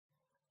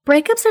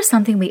Breakups are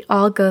something we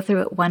all go through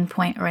at one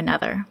point or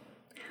another.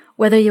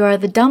 Whether you are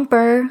the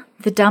dumper,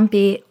 the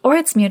dumpy, or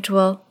it's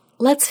mutual,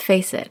 let's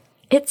face it,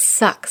 it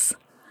sucks.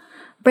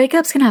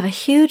 Breakups can have a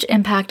huge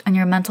impact on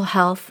your mental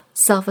health,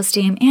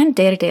 self-esteem, and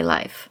day-to-day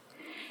life.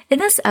 In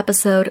this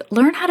episode,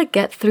 learn how to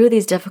get through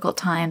these difficult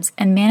times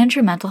and manage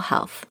your mental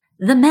health.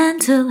 The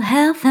Mental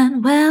Health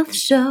and Wealth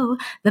Show,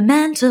 the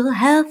Mental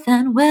Health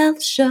and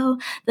Wealth Show,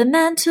 the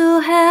Mental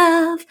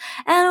Health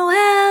and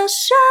Wealth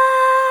Show.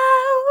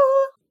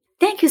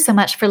 Thank you so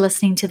much for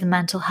listening to the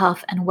Mental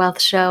Health and Wealth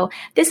Show.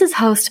 This is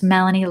host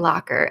Melanie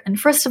Locker. And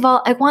first of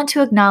all, I want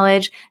to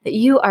acknowledge that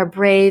you are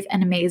brave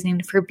and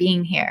amazing for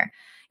being here.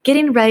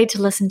 Getting ready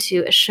to listen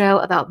to a show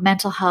about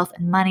mental health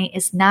and money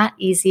is not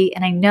easy,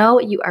 and I know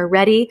you are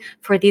ready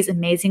for these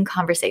amazing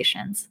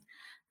conversations.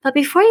 But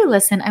before you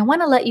listen, I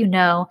want to let you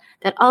know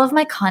that all of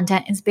my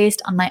content is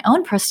based on my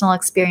own personal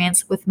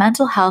experience with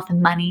mental health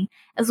and money,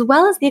 as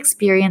well as the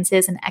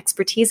experiences and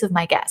expertise of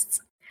my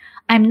guests.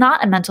 I'm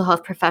not a mental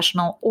health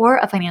professional or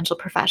a financial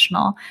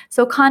professional,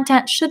 so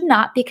content should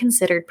not be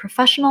considered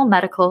professional,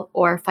 medical,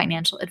 or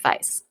financial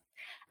advice.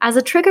 As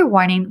a trigger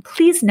warning,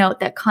 please note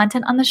that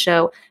content on the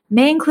show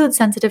may include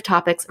sensitive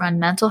topics around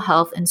mental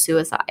health and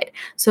suicide.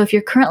 So if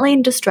you're currently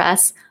in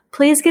distress,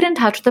 please get in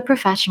touch with a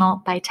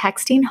professional by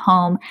texting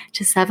HOME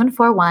to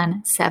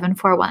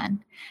 741-741.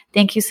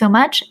 Thank you so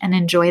much and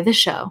enjoy the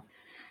show.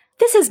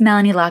 This is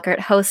Melanie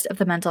Lockhart, host of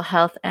the Mental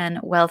Health and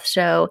Wealth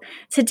Show.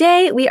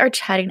 Today, we are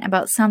chatting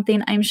about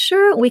something I'm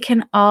sure we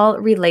can all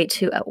relate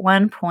to at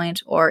one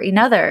point or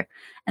another,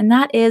 and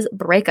that is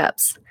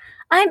breakups.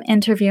 I'm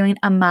interviewing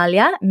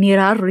Amalia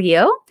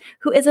Miralrío,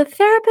 who is a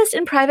therapist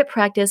in private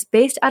practice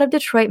based out of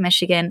Detroit,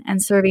 Michigan,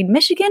 and serving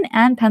Michigan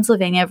and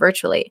Pennsylvania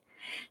virtually.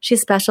 She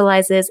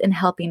specializes in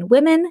helping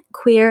women,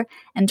 queer,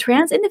 and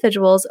trans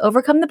individuals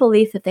overcome the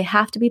belief that they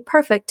have to be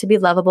perfect to be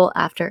lovable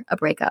after a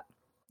breakup.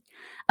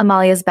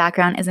 Amalia's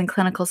background is in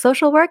clinical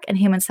social work and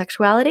human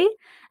sexuality,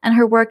 and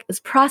her work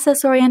is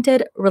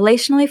process-oriented,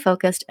 relationally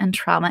focused, and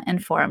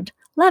trauma-informed.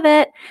 Love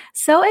it!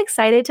 So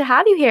excited to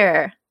have you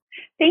here.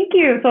 Thank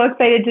you. So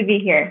excited to be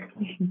here.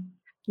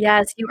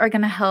 Yes, you are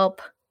going to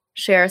help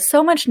share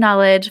so much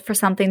knowledge for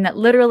something that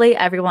literally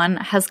everyone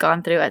has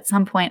gone through at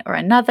some point or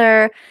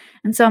another.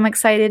 And so I'm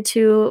excited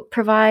to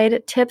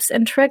provide tips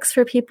and tricks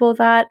for people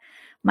that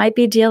might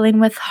be dealing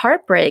with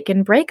heartbreak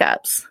and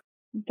breakups.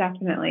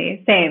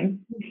 Definitely.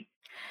 Same.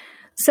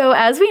 So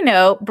as we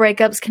know,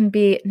 breakups can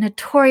be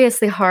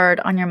notoriously hard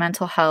on your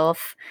mental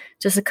health,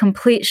 just a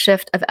complete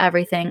shift of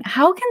everything.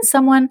 How can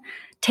someone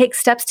take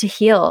steps to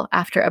heal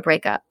after a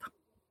breakup?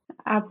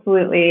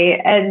 Absolutely.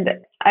 And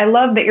I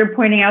love that you're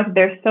pointing out that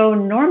they're so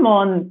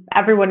normal and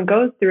everyone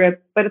goes through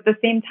it. But at the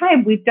same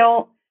time, we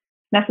don't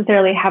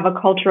necessarily have a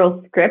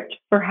cultural script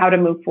for how to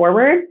move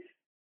forward.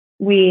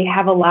 We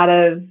have a lot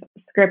of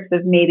scripts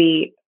of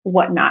maybe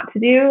what not to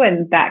do,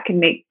 and that can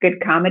make good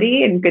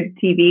comedy and good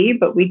TV,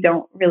 but we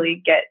don't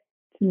really get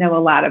to know a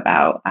lot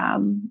about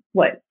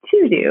what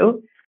to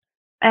do.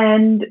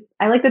 And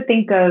I like to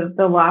think of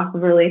the loss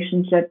of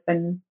relationship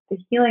and the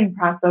healing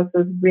process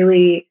as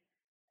really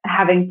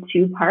having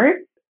two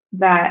parts,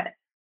 that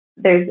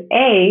there's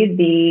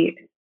the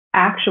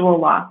actual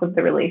loss of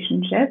the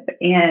relationship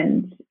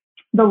and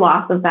the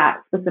loss of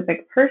that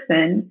specific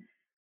person,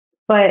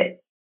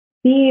 but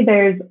B,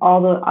 there's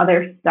all the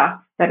other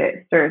stuff that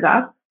it stirs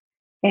up.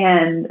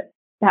 And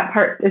that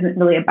part isn't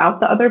really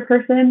about the other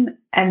person.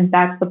 And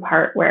that's the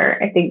part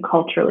where I think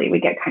culturally we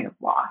get kind of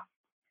lost.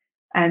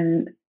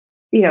 And,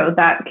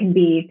 that can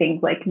be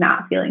things like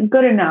not feeling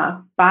good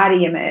enough,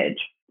 body image,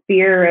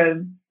 fear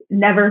of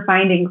never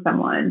finding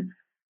someone.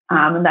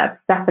 And that's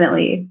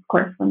definitely, of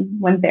course,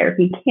 when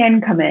therapy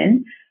can come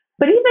in.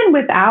 But even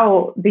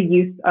without the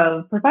use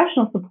of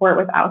professional support,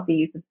 without the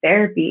use of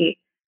therapy,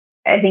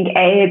 I think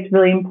it's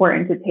really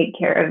important to take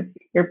care of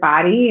your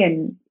body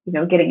and,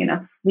 getting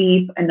enough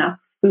sleep, enough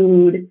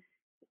food,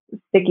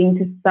 sticking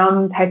to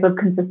some type of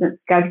consistent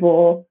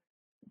schedule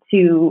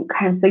to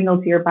kind of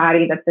signal to your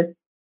body that this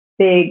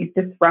big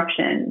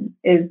disruption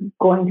is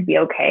going to be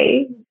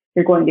okay.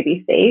 You're going to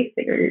be safe,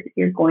 that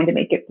you're going to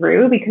make it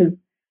through, because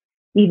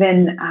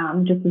even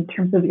just in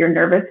terms of your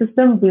nervous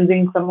system,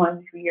 losing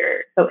someone who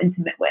you're so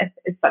intimate with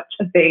is such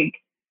a big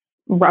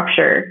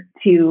rupture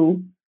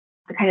to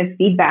the kind of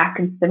feedback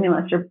and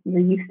stimulus you're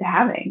used to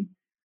having.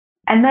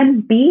 And then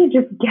B,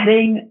 just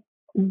getting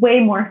way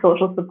more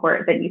social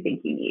support than you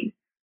think you need.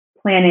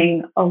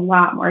 Planning a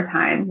lot more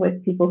time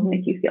with people who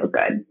make you feel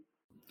good.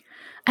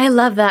 I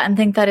love that and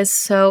think that is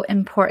so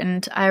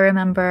important. I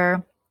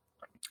remember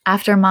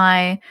after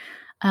my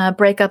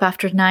breakup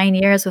after 9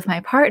 years with my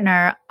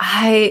partner,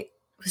 I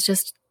was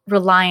just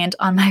reliant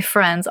on my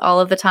friends all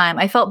of the time.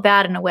 I felt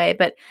bad in a way,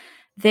 but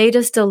they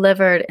just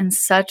delivered in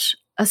such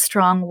a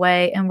strong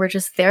way and were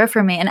just there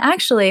for me. And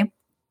actually,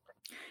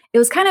 it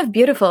was kind of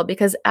beautiful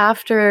because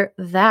after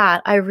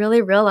that, I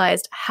really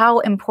realized how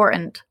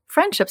important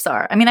friendships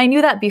are. I mean, I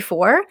knew that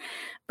before,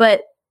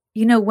 but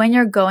when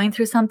you're going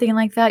through something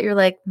like that, you're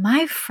like,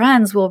 my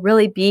friends will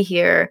really be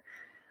here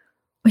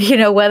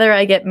whether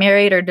I get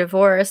married or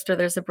divorced or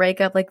there's a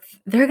breakup, like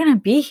they're going to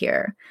be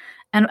here.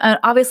 And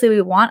obviously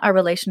we want our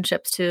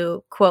relationships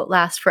to quote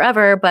last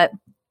forever, but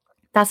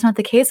that's not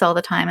the case all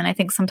the time. And I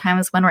think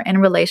sometimes when we're in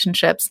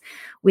relationships,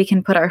 we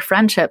can put our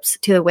friendships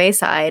to the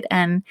wayside.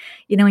 And,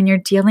 when you're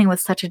dealing with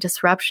such a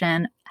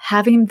disruption,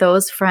 having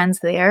those friends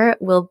there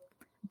will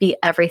be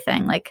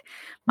everything. Like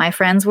my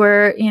friends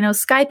were,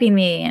 Skyping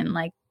me and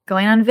like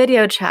going on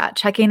video chat,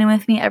 checking in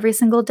with me every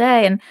single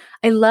day. And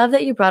I love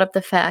that you brought up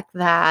the fact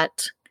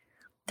that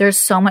there's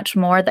so much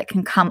more that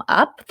can come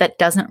up that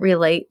doesn't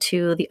relate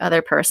to the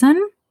other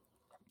person.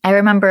 I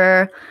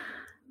remember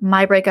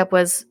my breakup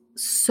was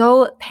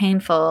so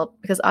painful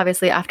because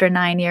obviously after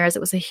 9 years,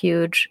 it was a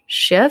huge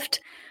shift,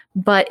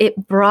 but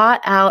it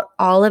brought out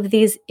all of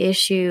these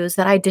issues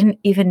that I didn't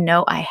even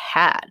know I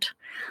had.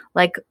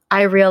 Like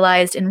I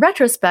realized in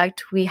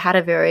retrospect, we had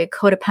a very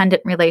codependent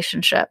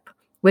relationship,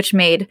 which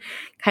made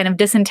kind of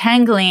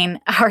disentangling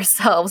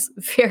ourselves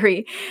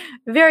very,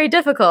 very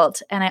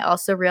difficult. And I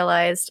also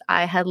realized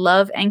I had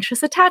love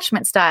anxious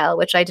attachment style,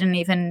 which I didn't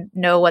even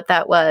know what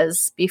that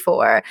was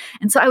before.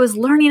 And so I was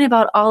learning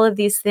about all of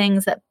these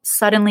things that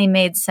suddenly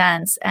made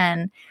sense,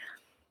 and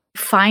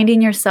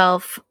finding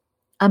yourself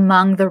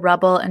among the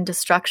rubble and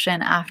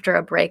destruction after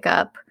a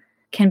breakup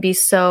can be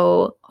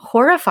so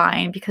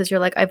horrifying because you're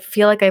like, I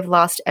feel like I've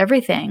lost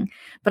everything.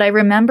 But I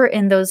remember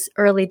in those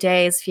early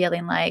days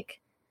feeling like,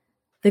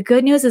 the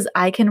good news is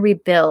I can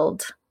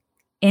rebuild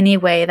any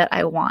way that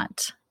I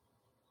want.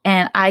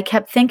 And I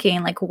kept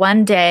thinking like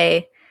one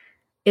day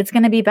it's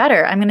going to be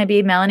better. I'm going to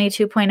be Melanie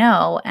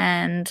 2.0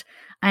 and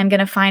I'm going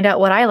to find out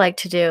what I like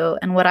to do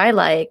and what I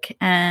like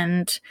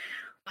and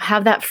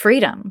have that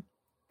freedom.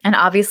 And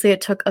obviously it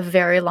took a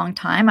very long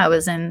time. I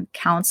was in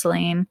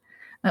counseling.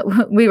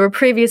 We were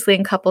previously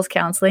in couples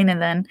counseling,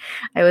 and then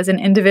I was in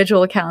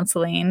individual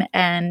counseling.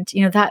 And,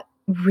 that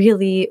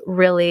really,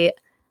 really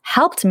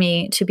helped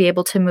me to be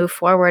able to move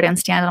forward and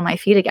stand on my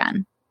feet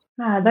again.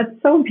 That's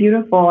so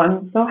beautiful.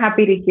 I'm so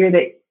happy to hear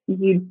that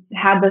you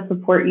had the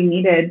support you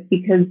needed,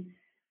 because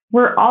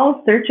we're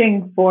all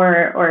searching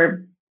for,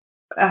 or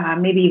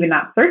maybe even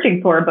not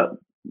searching for, but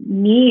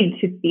need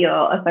to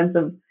feel a sense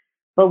of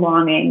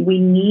belonging. We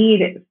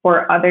need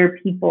for other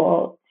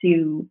people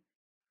to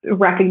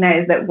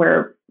recognize that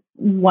we're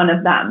one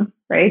of them,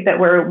 right? That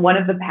we're one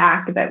of the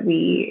pack, that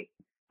we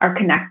are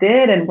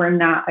connected and we're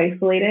not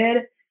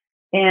isolated.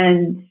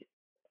 And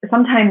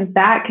sometimes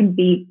that can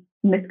be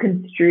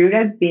misconstrued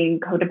as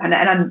being codependent.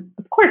 And I'm,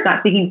 of course,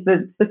 not speaking to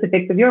the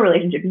specifics of your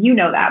relationship. You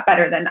know that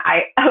better than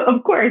I,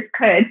 of course,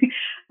 could.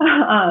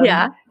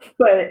 Yeah.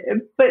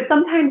 But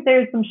sometimes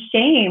there's some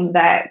shame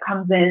that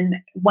comes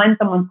in when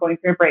someone's going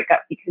through a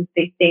breakup because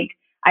they think,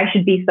 I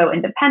should be so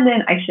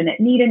independent, I shouldn't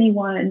need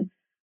anyone.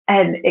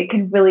 And it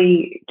can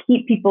really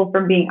keep people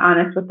from being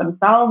honest with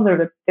themselves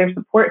or their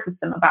support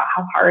system about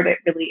how hard it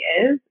really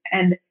is.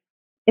 And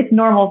it's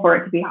normal for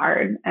it to be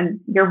hard, and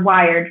you're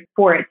wired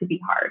for it to be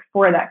hard,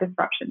 for that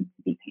disruption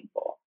to be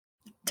painful.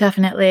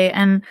 Definitely.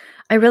 And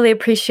I really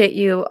appreciate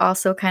you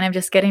also kind of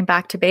just getting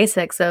back to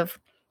basics of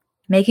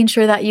making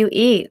sure that you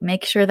eat,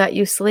 make sure that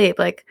you sleep.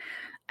 Like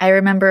I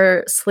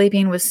remember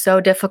sleeping was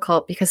so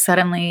difficult because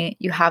suddenly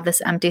you have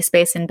this empty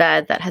space in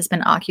bed that has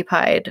been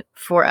occupied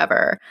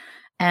forever.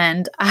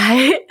 And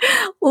I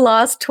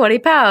lost 20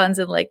 pounds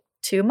in like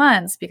 2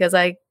 months because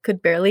I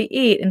could barely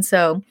eat. And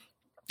so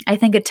I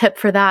think a tip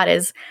for that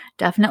is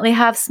definitely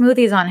have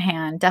smoothies on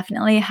hand,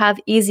 definitely have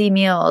easy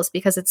meals,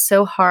 because it's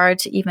so hard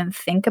to even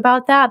think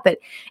about that. But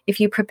if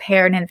you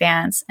prepare in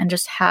advance and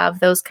just have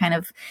those kind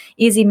of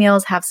easy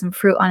meals, have some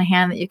fruit on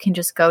hand that you can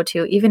just go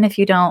to, even if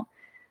you don't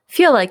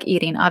feel like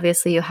eating,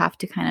 obviously you have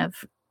to kind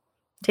of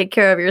take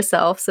care of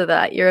yourself so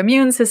that your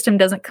immune system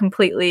doesn't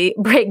completely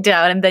break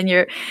down and then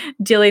you're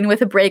dealing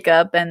with a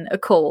breakup and a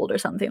cold or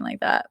something like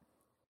that.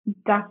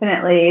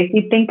 Definitely. If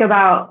you think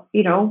about,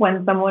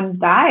 when someone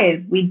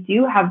dies, we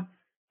do have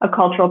a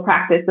cultural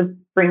practice of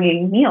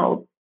bringing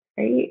meals,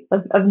 right?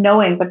 Of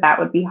knowing that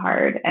would be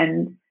hard,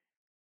 and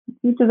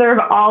you deserve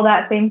all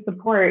that same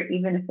support,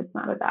 even if it's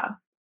not a death.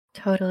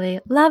 Totally.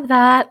 Love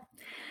that.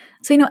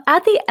 So,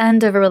 at the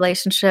end of a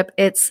relationship,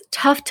 it's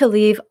tough to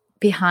leave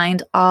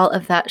behind all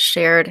of that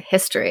shared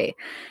history.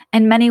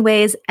 In many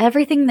ways,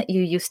 everything that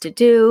you used to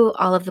do,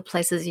 all of the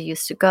places you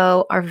used to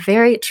go are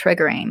very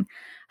triggering.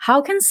 How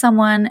can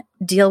someone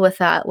deal with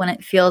that when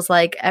it feels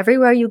like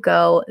everywhere you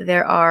go,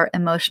 there are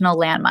emotional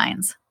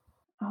landmines?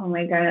 Oh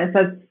my goodness,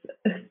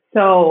 that's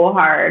so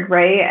hard,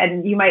 right?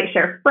 And you might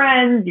share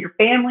friends, your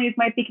families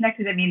might be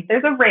connected. I mean,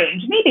 there's a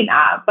range, maybe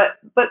not,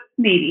 but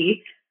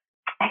maybe.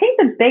 I think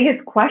the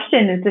biggest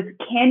question is just,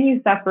 can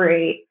you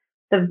separate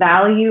the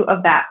value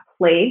of that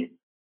place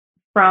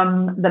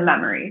from the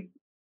memories?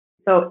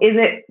 So is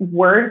it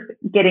worth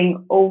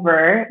getting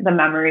over the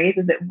memories?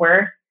 Is it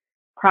worth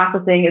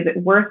processing? Is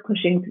it worth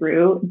pushing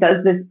through?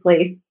 Does this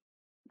place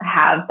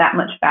have that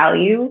much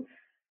value?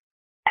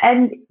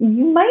 And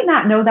you might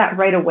not know that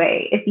right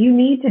away. If you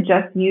need to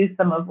just use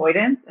some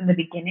avoidance in the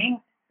beginning,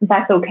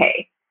 that's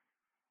okay.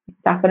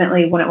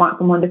 Definitely wouldn't want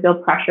someone to feel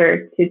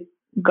pressure to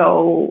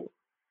go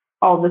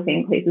all the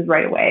same places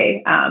right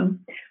away.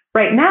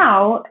 Right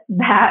now,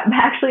 that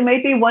actually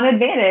might be one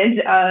advantage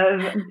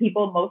of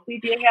people mostly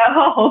being at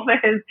home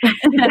is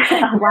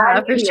a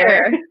lot For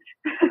easier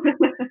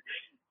sure.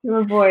 to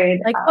avoid.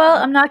 Like, well,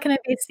 I'm not going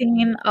to be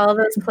seeing all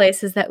those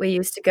places that we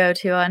used to go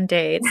to on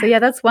dates. So yeah,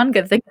 that's one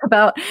good thing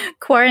about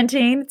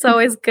quarantine. It's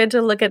always good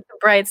to look at the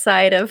bright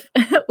side of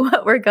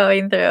what we're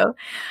going through.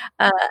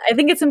 I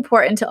think it's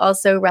important to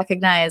also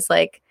recognize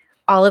like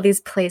all of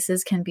these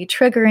places can be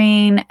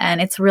triggering, and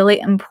it's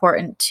really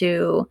important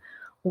to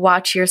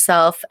watch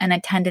yourself and a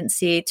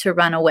tendency to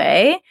run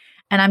away.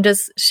 And I'm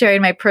just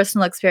sharing my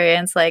personal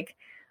experience. Like,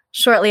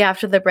 shortly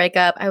after the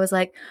breakup, I was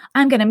like,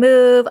 I'm going to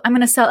move. I'm going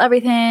to sell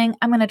everything.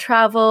 I'm going to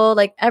travel.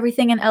 Like,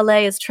 everything in LA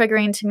is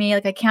triggering to me.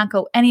 Like, I can't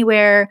go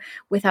anywhere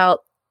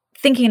without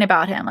thinking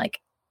about him.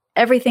 Like,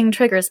 everything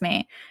triggers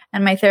me.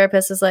 And my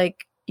therapist is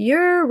like,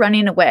 you're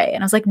running away.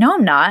 And I was like, no,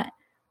 I'm not.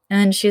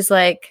 And then she's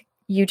like,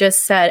 you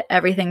just said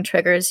everything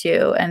triggers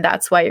you and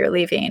that's why you're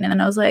leaving. And then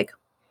I was like,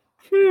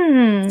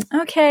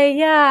 okay,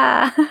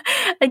 yeah,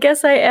 I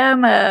guess I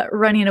am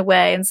running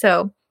away. And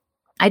so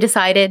I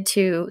decided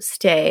to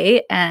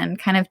stay and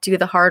kind of do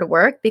the hard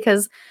work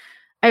because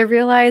I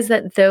realized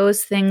that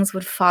those things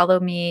would follow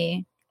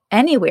me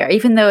anywhere,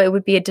 even though it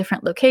would be a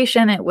different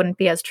location, it wouldn't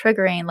be as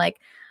triggering. Like,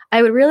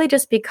 I would really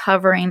just be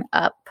covering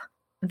up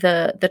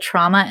the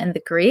trauma and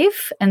the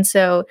grief. And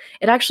so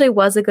it actually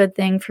was a good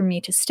thing for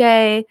me to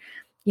stay.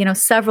 You know,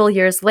 several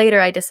years later,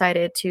 I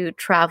decided to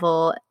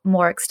travel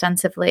more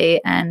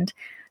extensively and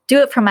do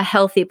it from a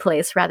healthy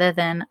place rather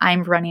than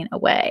I'm running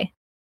away.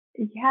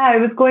 Yeah, I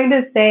was going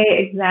to say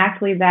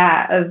exactly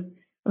that. I'm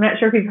not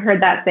sure if you've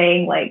heard that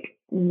saying, like,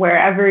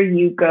 wherever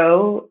you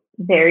go,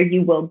 there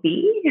you will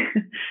be.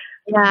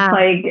 Yeah.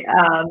 Like,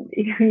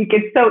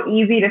 it's so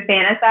easy to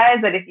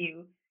fantasize that if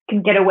you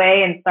can get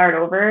away and start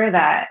over,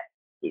 that,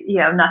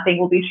 nothing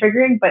will be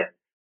triggering, but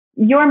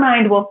your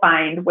mind will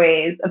find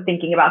ways of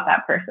thinking about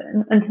that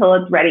person until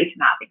it's ready to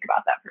not think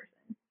about that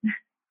person.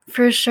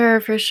 For sure,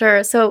 for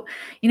sure. So,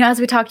 as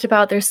we talked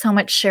about, there's so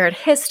much shared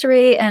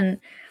history, and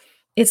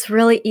it's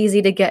really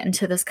easy to get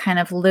into this kind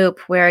of loop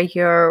where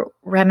you're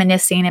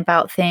reminiscing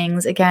about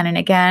things again and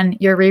again.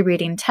 You're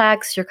rereading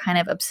text, you're kind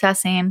of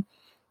obsessing.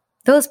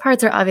 Those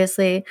parts are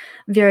obviously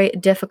very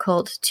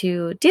difficult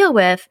to deal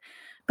with,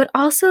 but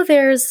also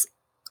there's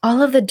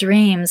all of the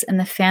dreams and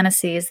the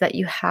fantasies that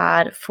you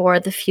had for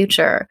the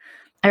future.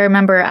 I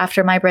remember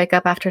after my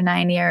breakup, after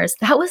 9 years,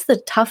 that was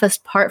the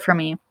toughest part for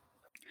me.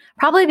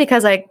 Probably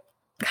because I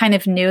kind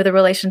of knew the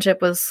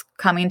relationship was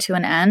coming to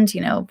an end.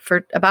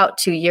 For about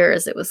 2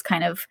 years, it was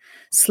kind of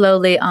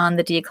slowly on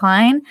the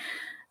decline.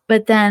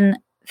 But then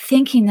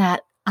thinking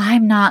that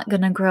I'm not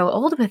going to grow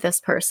old with this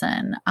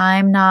person.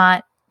 I'm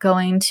not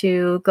going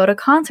to go to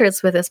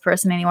concerts with this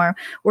person anymore.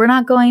 We're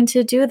not going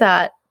to do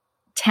that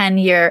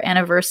 10-year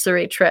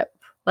anniversary trip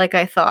like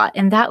I thought.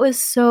 And that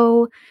was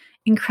so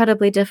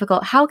incredibly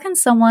difficult. How can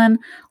someone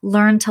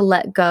learn to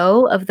let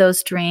go of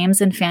those dreams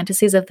and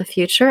fantasies of the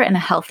future in a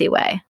healthy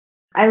way?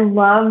 I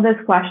love this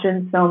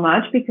question so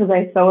much because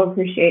I so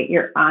appreciate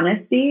your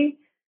honesty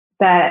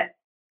that,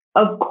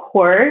 of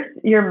course,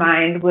 your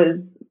mind was,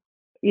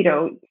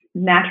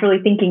 naturally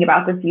thinking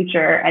about the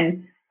future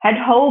and had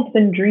hopes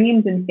and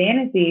dreams and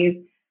fantasies.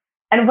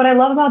 And what I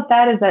love about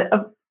that is that,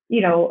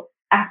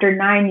 after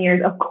 9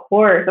 years, of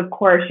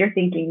course, you're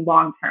thinking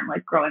long term,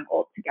 like growing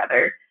old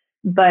together.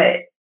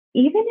 But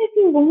even if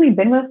you've only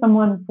been with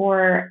someone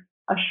for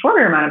a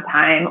shorter amount of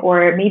time,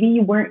 or maybe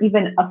you weren't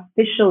even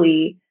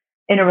officially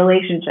in a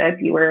relationship,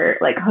 you were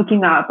like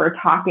hooking up or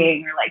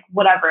talking or like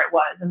whatever it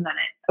was, and then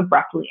it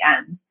abruptly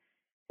ends.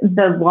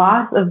 The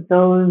loss of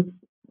those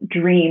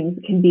dreams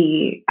can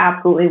be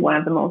absolutely one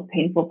of the most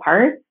painful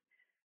parts.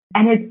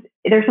 And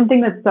there's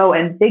something that's so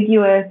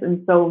ambiguous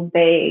and so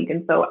vague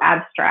and so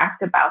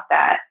abstract about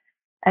that.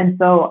 And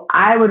so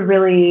I would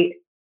really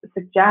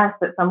suggest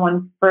that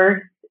someone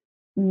first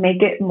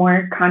make it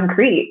more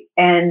concrete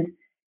and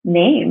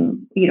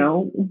name,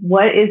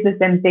 what is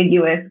this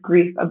ambiguous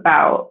grief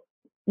about?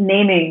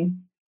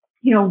 Naming,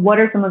 what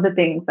are some of the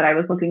things that I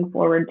was looking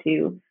forward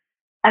to?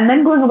 And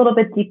then going a little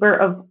bit deeper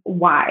of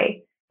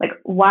why. Like,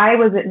 why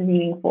was it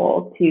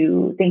meaningful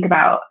to think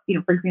about,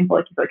 for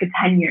example, like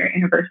a 10-year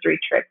anniversary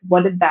trip?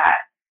 What did that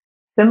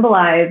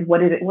symbolize?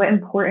 What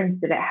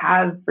importance did it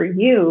have for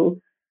you?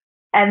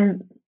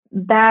 And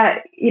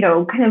that,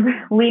 kind of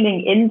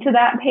leaning into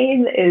that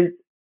pain is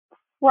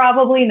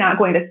probably not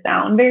going to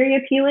sound very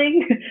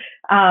appealing.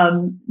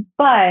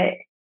 But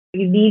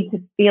you need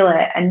to feel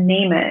it and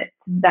name it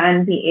to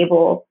then be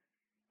able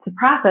to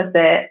process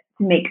it,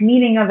 to make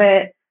meaning of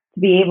it, to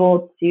be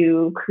able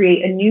to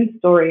create a new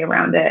story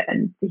around it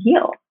and to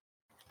heal.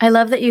 I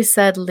love that you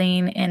said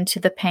lean into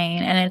the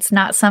pain, and it's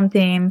not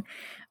something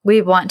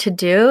we want to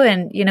do.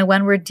 And,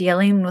 when we're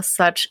dealing with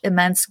such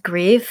immense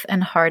grief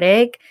and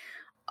heartache,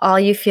 all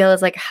you feel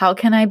is like, how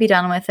can I be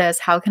done with this?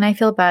 How can I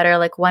feel better?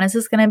 Like, when is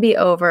this going to be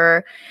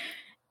over?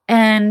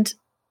 And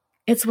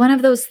it's one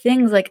of those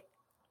things, like,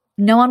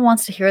 no one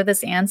wants to hear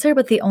this answer,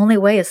 but the only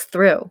way is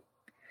through.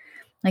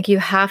 Like, you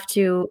have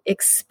to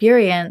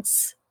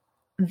experience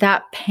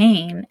that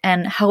pain.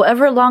 And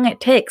however long it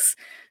takes,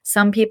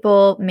 some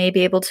people may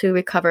be able to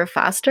recover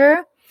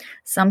faster.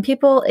 Some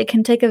people, it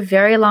can take a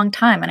very long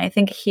time. And I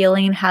think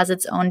healing has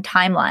its own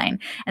timeline.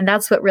 And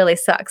that's what really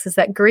sucks, is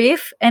that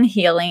grief and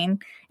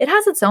healing, it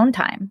has its own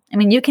time. I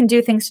mean, you can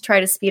do things to try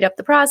to speed up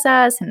the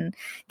process and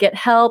get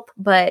help,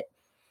 but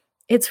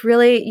it's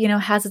really,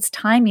 has its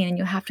timing, and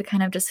you have to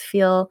kind of just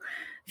feel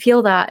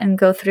that and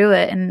go through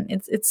it. And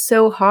it's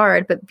so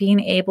hard, but being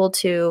able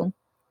to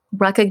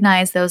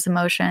recognize those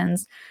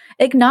emotions,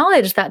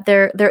 acknowledge that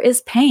there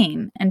is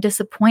pain and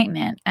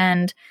disappointment.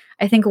 And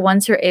I think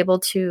once you're able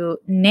to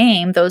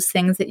name those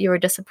things that you were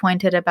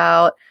disappointed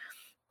about,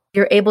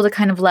 you're able to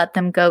kind of let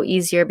them go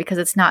easier, because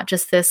it's not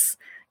just this,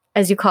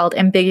 as you called,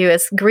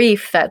 ambiguous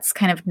grief that's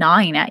kind of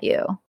gnawing at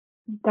you.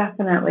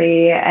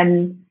 Definitely.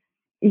 And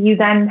you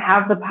then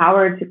have the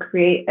power to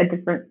create a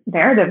different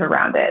narrative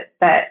around it,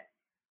 that,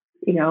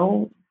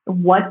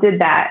 what did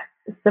that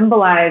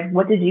symbolize?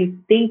 What did you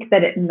think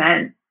that it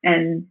meant?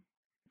 And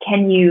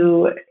can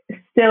you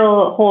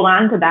still hold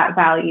on to that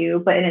value,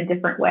 but in a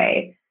different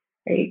way?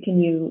 Right? Can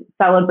you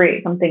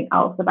celebrate something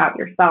else about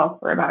yourself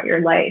or about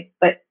your life?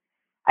 But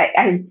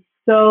I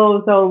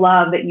so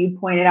love that you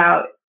pointed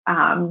out,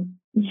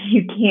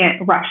 you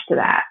can't rush to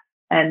that,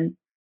 and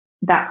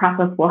that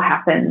process will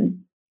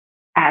happen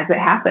as it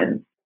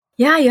happens.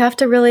 Yeah, you have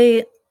to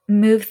really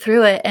move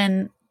through it.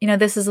 And,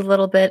 this is a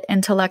little bit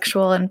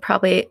intellectual and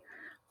probably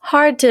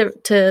hard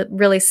to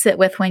really sit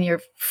with when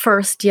you're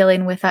first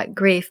dealing with that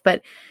grief.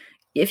 But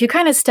if you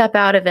kind of step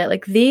out of it,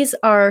 like, these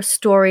are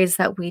stories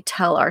that we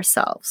tell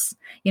ourselves.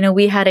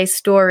 We had a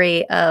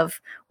story of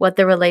what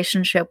the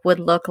relationship would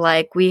look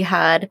like. We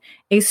had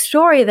a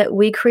story that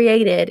we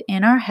created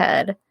in our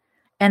head,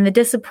 and the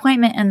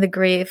disappointment and the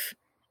grief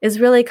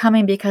is really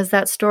coming because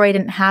that story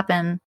didn't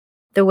happen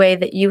the way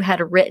that you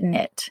had written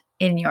it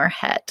in your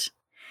head.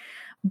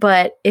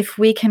 But if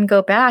we can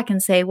go back and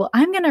say, well,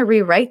 I'm going to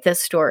rewrite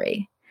this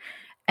story.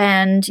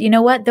 And you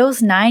know what?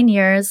 Those 9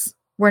 years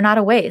were not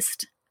a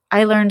waste.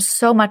 I learned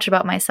so much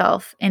about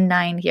myself in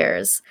 9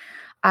 years.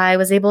 I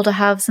was able to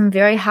have some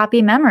very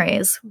happy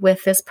memories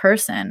with this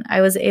person. I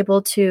was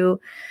able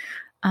to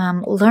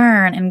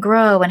learn and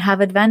grow and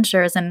have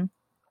adventures. And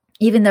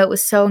even though it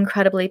was so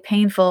incredibly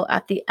painful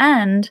at the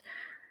end,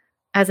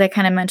 as I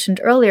kind of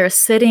mentioned earlier,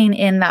 sitting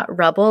in that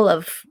rubble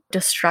of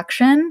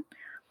destruction,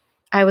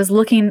 I was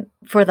looking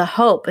for the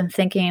hope and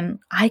thinking,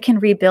 I can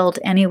rebuild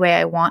any way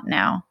I want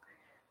now.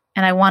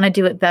 And I want to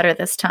do it better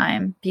this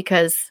time,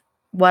 because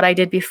what I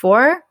did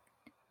before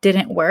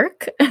didn't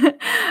work.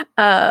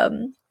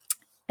 And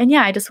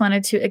yeah, I just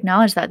wanted to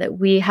acknowledge that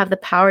we have the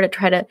power to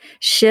try to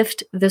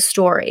shift the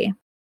story.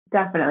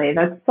 Definitely.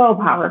 That's so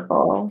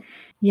powerful.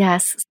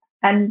 Yes.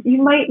 And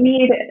you might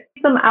need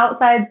some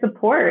outside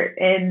support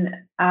in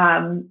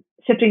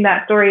shifting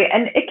that story.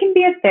 And it can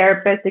be a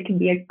therapist, it can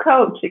be a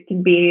coach, it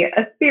can be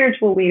a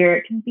spiritual leader,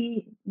 it can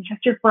be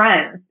just your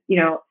friends.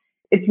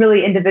 It's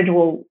really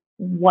individual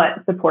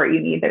what support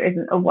you need. There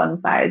isn't a one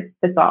size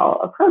fits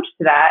all approach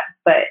to that,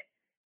 but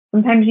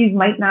sometimes you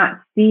might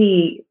not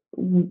see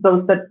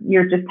those that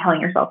you're just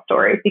telling yourself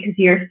stories, because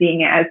you're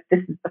seeing it as,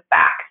 this is the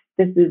fact,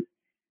 this is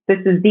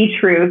the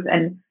truth.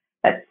 And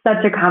that's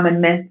such a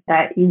common myth,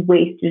 that you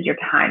wasted your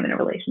time in a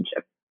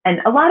relationship. And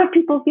a lot of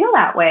people feel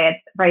that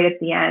way right at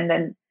the end.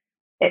 And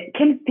it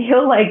can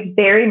feel like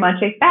very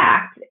much a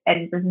fact,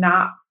 and you're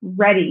not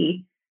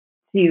ready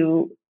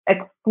to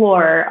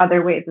explore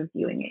other ways of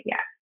viewing it yet.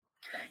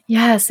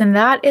 Yes, and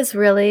that is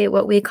really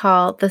what we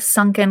call the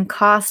sunken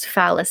cost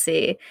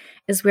fallacy,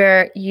 is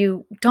where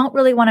you don't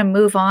really want to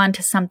move on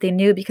to something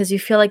new because you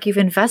feel like you've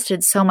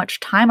invested so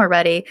much time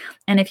already.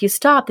 And if you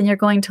stop, then you're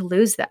going to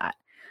lose that.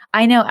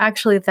 I know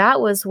actually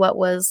that was what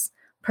was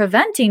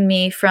preventing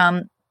me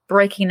from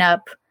breaking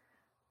up,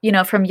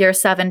 from year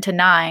 7 to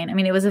 9. I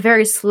mean, it was a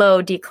very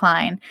slow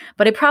decline,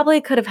 but it probably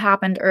could have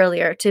happened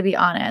earlier, to be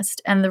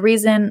honest. And the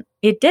reason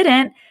it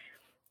didn't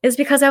is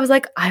because I was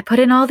like, I put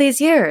in all these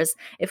years.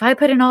 If I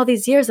put in all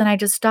these years and I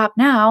just stop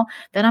now,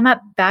 then I'm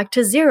back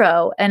to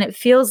zero. And it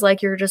feels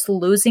like you're just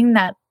losing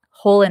that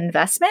whole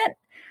investment.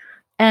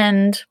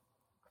 And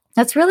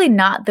that's really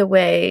not the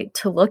way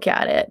to look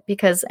at it,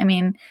 because, I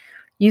mean,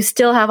 you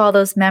still have all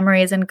those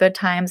memories and good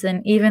times.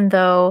 And even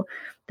though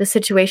the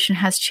situation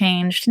has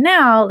changed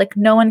now, like,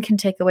 no one can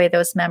take away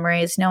those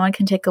memories. No one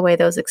can take away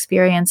those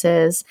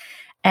experiences.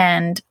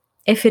 And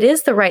if it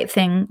is the right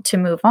thing to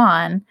move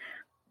on,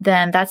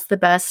 then that's the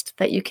best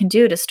that you can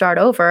do to start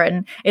over.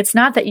 And it's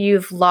not that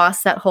you've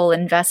lost that whole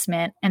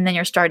investment and then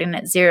you're starting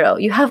at zero.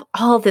 You have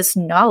all this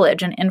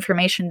knowledge and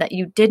information that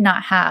you did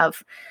not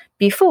have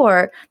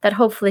before that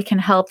hopefully can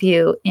help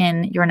you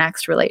in your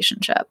next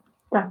relationship.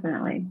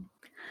 Definitely.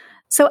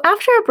 So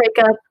after a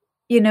breakup,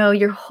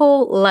 your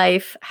whole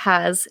life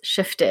has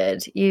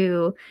shifted.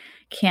 You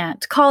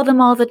can't call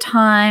them all the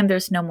time.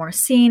 There's no more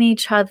seeing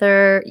each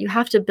other. You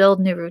have to build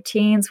new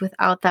routines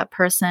without that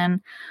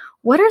person.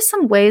 What are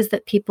some ways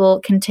that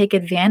people can take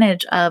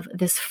advantage of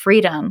this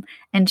freedom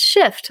and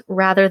shift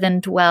rather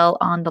than dwell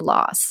on the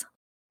loss?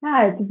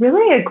 Yeah, it's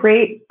really a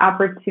great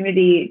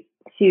opportunity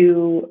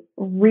to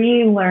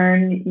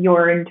relearn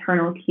your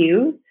internal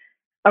cues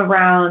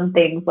around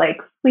things like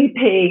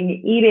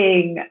sleeping,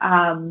 eating,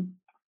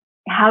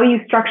 how you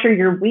structure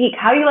your week,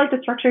 how you like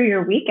to structure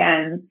your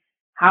weekends,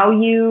 how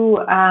you,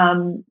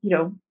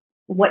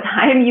 what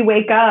time you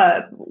wake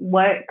up,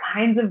 what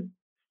kinds of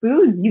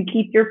foods you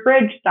keep your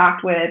fridge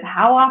stocked with,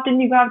 how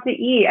often you go out to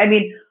eat. I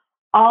mean,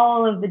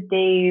 all of the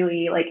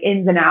daily like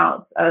ins and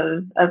outs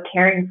of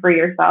caring for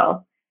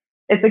yourself.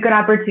 It's a good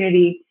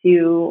opportunity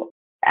to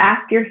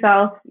ask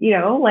yourself,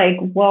 like,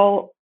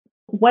 well,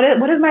 what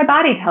is my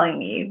body telling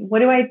me? What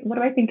do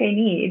I think I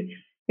need?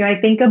 I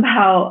think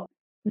about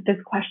with this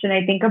question,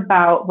 I think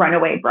about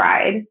Runaway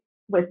Bride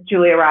with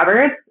Julia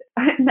Roberts,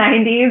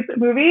 90s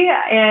movie.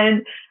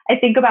 And I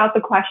think about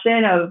the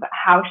question of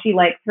how she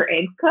likes her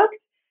eggs cooked.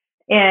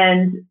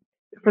 And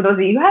for those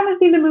of you who haven't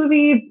seen the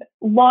movie,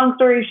 long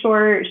story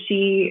short,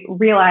 she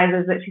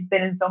realizes that she's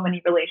been in so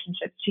many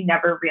relationships, she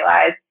never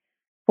realized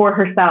for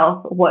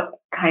herself what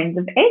kinds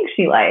of eggs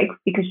she likes,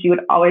 because she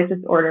would always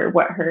just order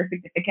what her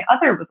significant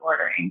other was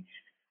ordering.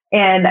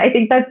 And I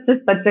think that's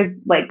just such a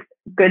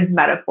good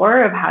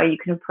metaphor of how you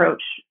can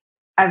approach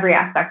every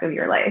aspect of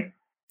your life.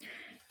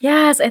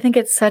 Yes, I think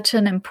it's such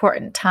an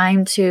important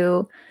time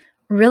to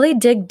really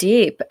dig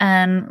deep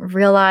and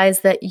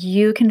realize that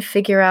you can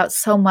figure out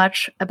so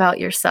much about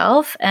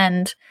yourself.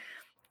 And,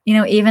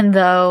 even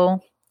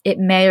though it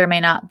may or may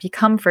not be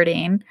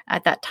comforting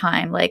at that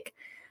time,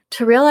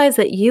 to realize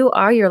that you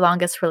are your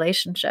longest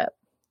relationship.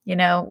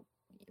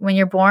 When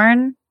you're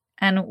born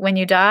and when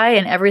you die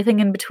and everything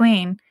in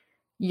between,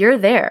 you're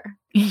there.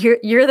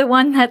 You're the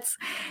one that's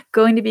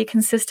going to be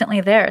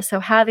consistently there. So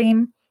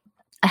having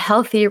a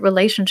healthy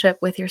relationship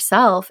with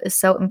yourself is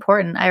so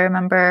important. I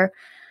remember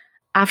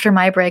after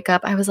my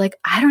breakup, I was like,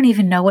 I don't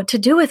even know what to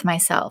do with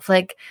myself.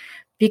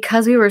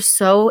 Because we were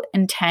so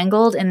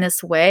entangled in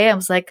this way, I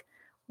was like,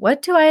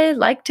 what do I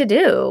like to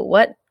do?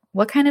 What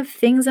kind of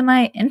things am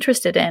I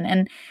interested in?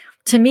 And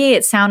to me,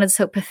 it sounded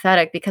so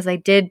pathetic because I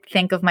did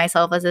think of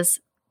myself as this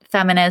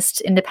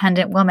feminist,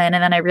 independent woman.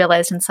 And then I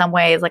realized in some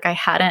ways, I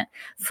hadn't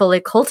fully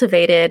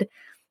cultivated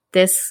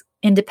this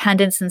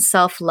independence and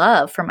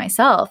self-love for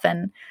myself.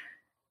 And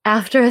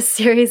after a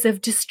series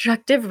of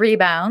destructive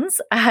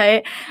rebounds,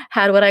 I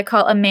had what I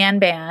call a man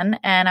ban.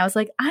 And I was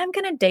like, I'm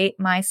going to date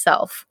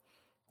myself.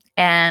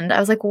 And I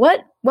was like,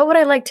 what would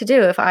I like to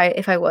do if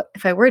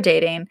I were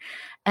dating?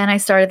 And I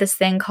started this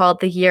thing called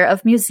the Year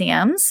of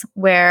Museums,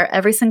 where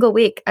every single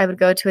week I would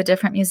go to a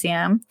different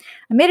museum.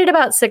 I made it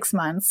about 6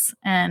 months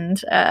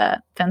and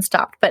then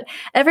stopped. But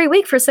every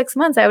week for 6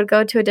 months, I would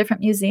go to a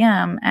different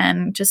museum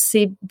and just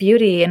see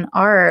beauty and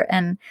art.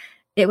 And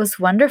it was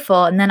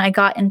wonderful. And then I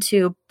got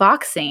into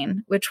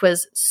boxing, which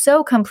was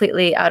so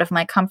completely out of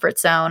my comfort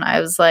zone.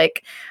 I was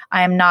like,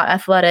 I am not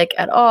athletic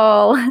at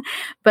all,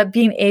 but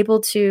being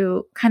able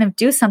to kind of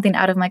do something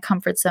out of my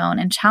comfort zone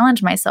and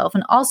challenge myself.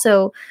 And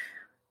also,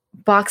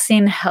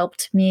 boxing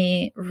helped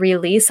me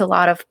release a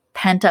lot of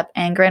pent up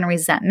anger and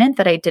resentment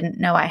that I didn't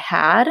know I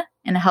had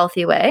in a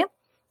healthy way.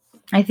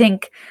 I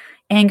think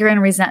anger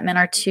and resentment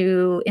are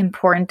two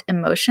important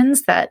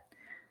emotions that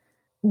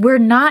we're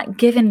not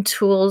given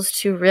tools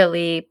to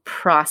really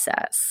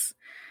process.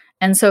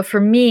 And so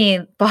for me,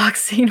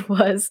 boxing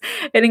was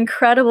an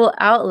incredible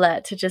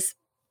outlet to just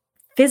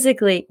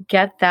physically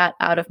get that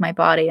out of my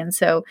body. And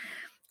so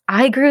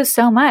I grew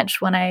so much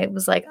when I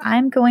was like,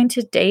 I'm going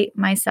to date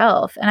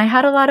myself. And I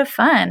had a lot of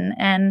fun.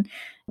 And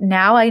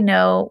now I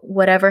know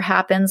whatever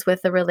happens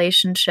with the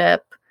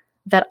relationship,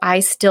 that I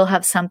still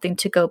have something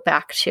to go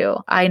back to.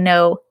 I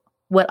know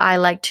what I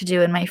like to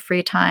do in my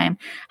free time,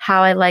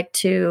 how I like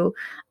to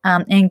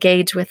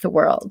engage with the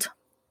world.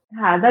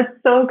 Yeah, that's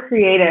so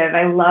creative.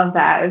 I love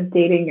that, of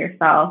dating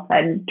yourself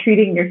and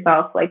treating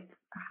yourself like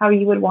how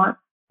you would want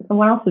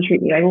someone else to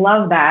treat you. I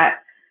love that.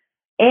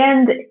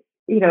 And,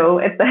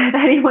 if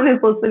anyone is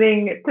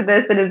listening to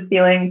this and is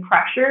feeling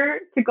pressure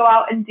to go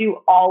out and do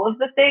all of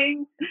the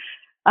things,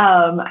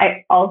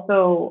 I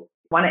also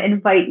want to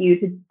invite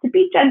you to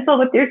be gentle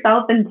with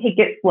yourself and take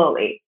it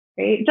slowly,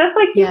 right? Just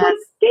like you would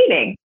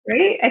dating,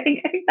 right? I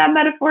think that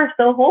metaphor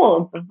still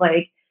holds of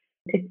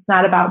it's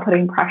not about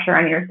putting pressure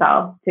on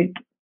yourself to,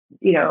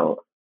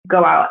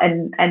 go out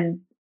and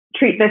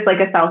treat this like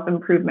a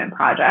self-improvement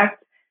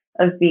project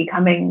of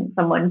becoming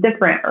someone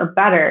different or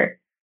better,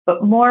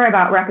 but more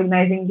about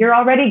recognizing you're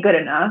already good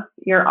enough.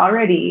 You're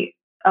already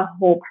a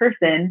whole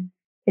person.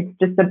 It's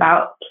just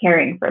about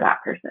caring for that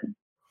person.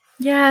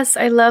 Yes,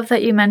 I love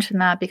that you mentioned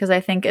that, because I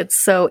think it's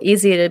so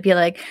easy to be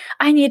like,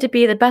 I need to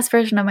be the best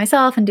version of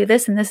myself and do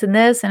this and this and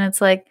this. And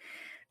it's like,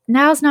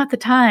 now's not the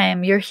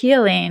time. You're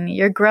healing,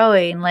 you're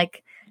growing.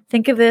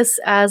 Think of this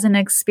as an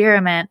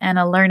experiment and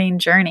a learning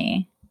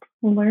journey.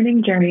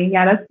 Learning journey.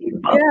 Yeah, that's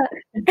beautiful.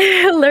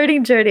 Yeah.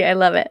 Learning journey. I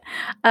love it.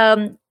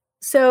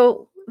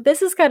 So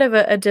this is kind of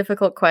a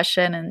difficult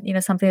question,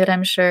 and, something that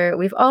I'm sure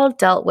we've all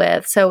dealt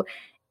with. So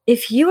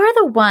if you are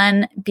the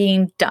one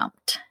being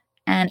dumped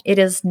and it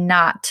is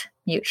not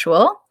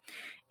mutual,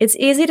 it's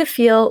easy to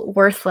feel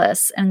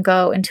worthless and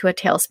go into a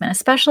tailspin,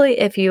 especially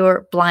if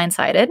you're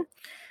blindsided.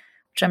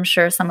 which I'm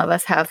sure some of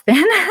us have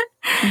been.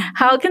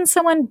 How can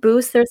someone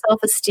boost their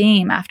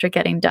self-esteem after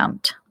getting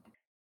dumped?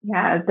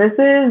 Yeah, this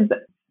is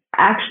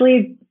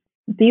actually,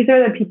 these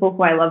are the people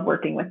who I love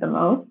working with the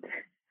most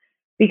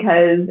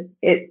because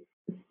it's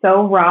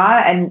so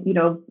raw. And,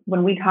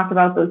 when we talk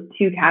about those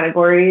two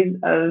categories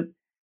of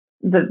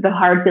the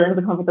hard feelings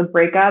that come with a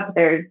breakup,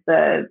 there's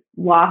the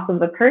loss of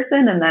the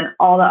person and then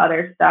all the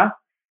other stuff.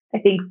 I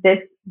think this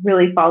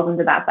really falls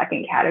into that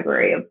second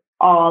category of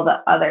all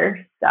the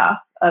other stuff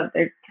of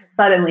they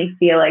suddenly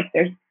feel like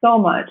there's so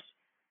much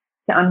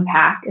to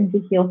unpack and to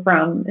heal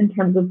from in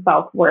terms of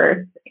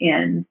self-worth.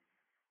 And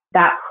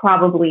that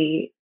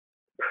probably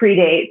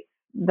predates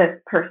this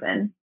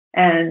person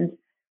and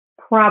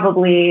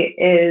probably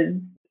is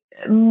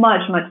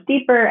much, much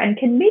deeper and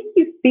can make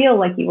you feel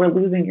like you were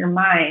losing your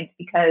mind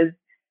because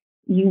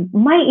you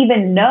might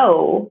even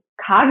know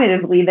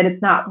cognitively that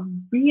it's not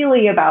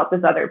really about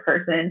this other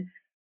person,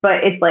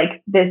 but it's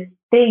like this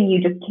thing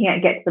you just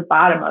can't get to the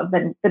bottom of.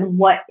 Then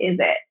what is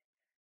it?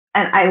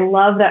 And I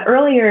love that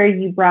earlier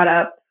you brought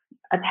up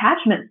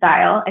attachment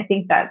style. I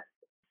think that's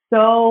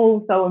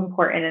so, so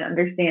important in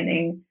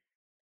understanding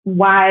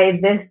why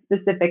this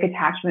specific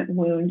attachment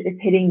wound is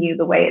hitting you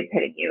the way it's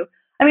hitting you.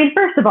 I mean,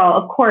 first of all,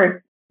 of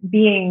course,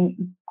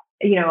 being,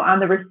 on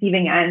the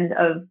receiving end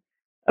of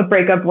a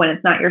breakup when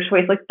it's not your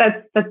choice, like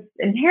that's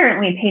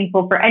inherently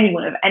painful for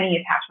anyone of any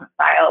attachment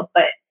style.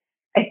 But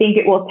I think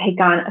it will take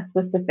on a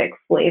specific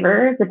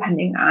flavor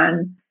depending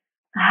on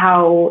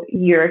how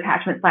your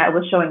attachment style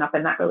was showing up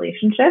in that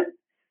relationship.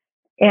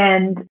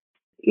 And,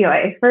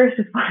 I first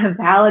just want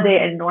to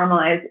validate and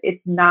normalize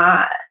it's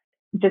not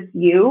just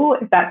you,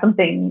 if that's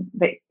something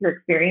that you're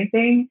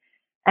experiencing.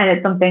 And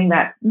it's something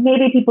that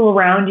maybe people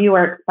around you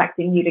are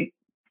expecting you to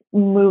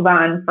move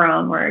on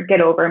from or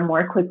get over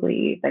more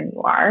quickly than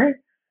you are.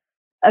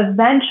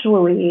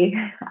 Eventually,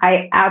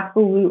 I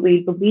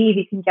absolutely believe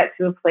you can get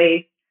to a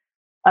place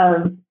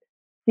of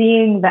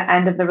seeing the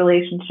end of the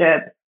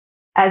relationship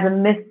as a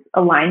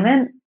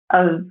misalignment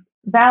of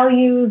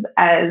values,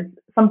 as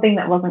something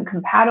that wasn't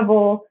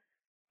compatible.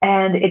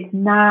 And it's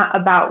not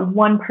about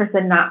one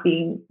person not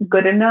being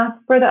good enough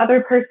for the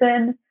other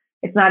person.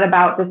 It's not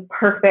about this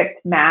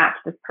perfect match,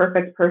 this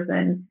perfect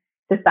person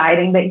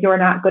deciding that you're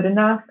not good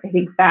enough. I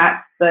think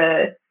that's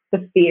the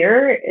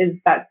fear is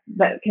that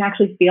can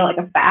actually feel like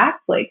a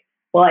fact. Like,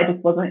 well, I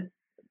just wasn't,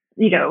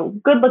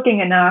 good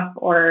looking enough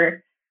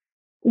or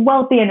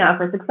wealthy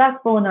enough or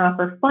successful enough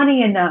or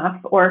funny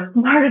enough or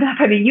smart enough.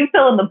 I mean, you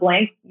fill in the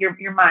blanks.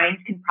 Your mind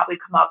can probably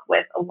come up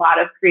with a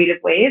lot of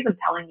creative ways of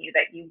telling you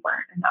that you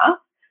weren't enough.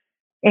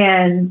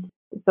 And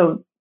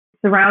so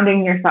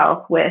surrounding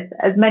yourself with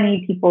as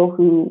many people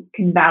who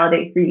can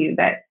validate for you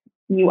that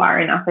you are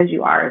enough as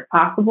you are as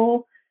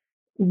possible,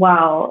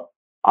 while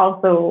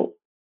also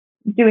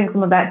doing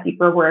some of that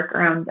deeper work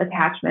around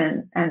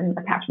attachment and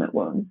attachment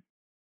wounds.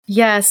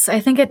 Yes,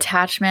 I think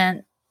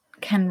attachment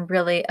can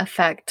really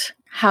affect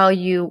how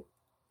you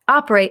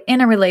operate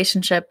in a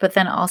relationship, but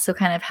then also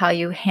kind of how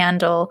you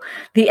handle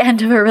the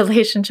end of a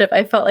relationship.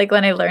 I felt like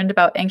when I learned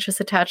about anxious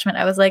attachment,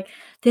 I was like,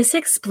 this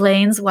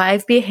explains why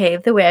I've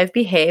behaved the way I've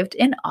behaved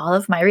in all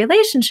of my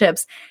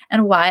relationships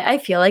and why I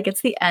feel like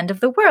it's the end of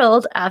the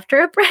world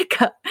after a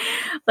breakup.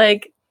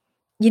 Like,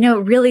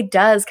 it really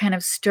does kind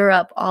of stir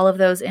up all of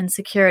those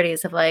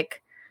insecurities of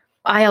like,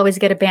 I always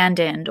get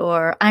abandoned,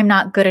 or I'm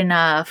not good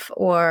enough,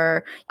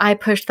 or I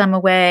pushed them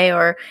away,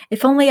 or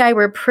if only I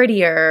were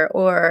prettier,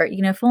 or,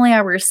 if only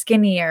I were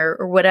skinnier,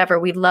 or whatever.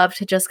 We love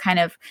to just kind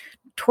of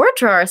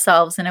torture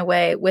ourselves in a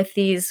way with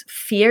these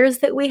fears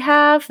that we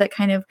have that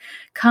kind of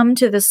come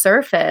to the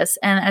surface.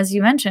 And as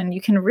you mentioned,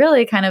 you can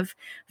really kind of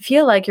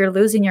feel like you're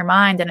losing your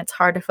mind and it's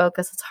hard to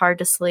focus. It's hard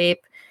to sleep.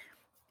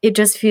 It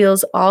just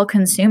feels all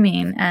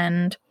consuming.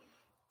 And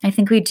I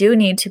think we do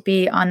need to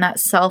be on that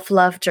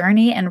self-love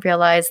journey and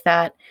realize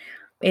that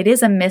it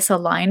is a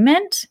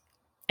misalignment.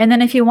 And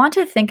then if you want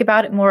to think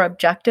about it more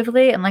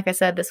objectively, and like I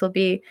said, this will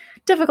be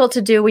difficult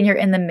to do when you're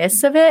in the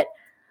midst of it,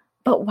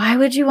 but why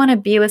would you want to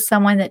be with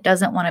someone that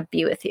doesn't want to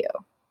be with you?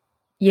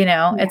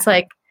 Yeah. It's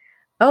like,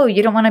 oh,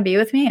 you don't want to be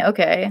with me?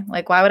 Okay.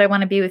 Like, why would I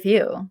want to be with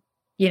you?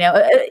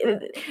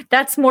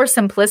 That's more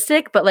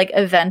simplistic, but like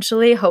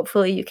eventually,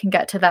 hopefully you can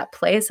get to that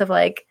place of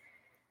like,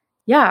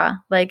 yeah,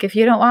 like if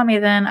you don't want me,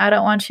 then I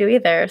don't want you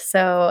either.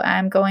 So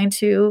I'm going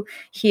to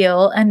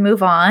heal and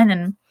move on.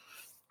 And,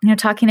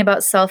 talking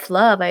about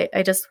self-love,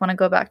 I just want to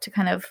go back to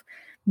kind of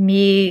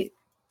me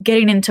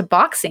getting into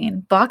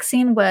boxing.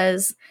 Boxing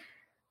was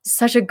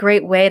such a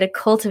great way to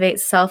cultivate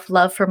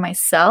self-love for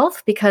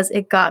myself because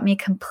it got me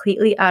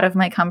completely out of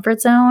my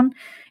comfort zone.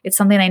 It's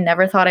something I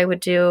never thought I would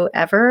do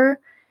ever.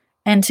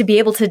 And to be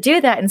able to do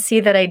that and see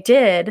that I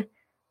did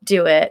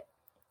do it,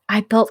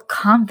 I built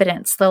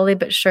confidence slowly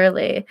but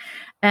surely.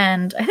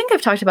 And I think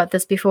I've talked about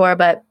this before,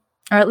 or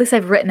at least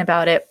I've written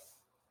about it.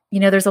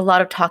 There's a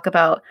lot of talk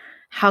about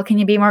how can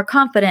you be more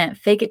confident,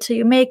 fake it till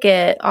you make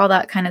it, all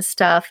that kind of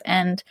stuff.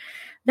 And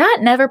that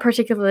never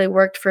particularly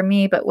worked for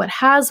me. But what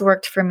has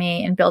worked for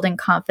me in building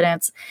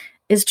confidence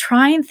is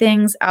trying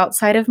things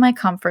outside of my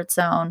comfort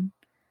zone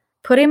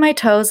putting my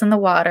toes in the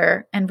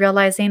water and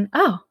realizing,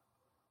 oh,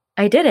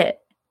 I did it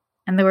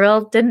and the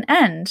world didn't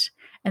end.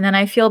 And then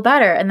I feel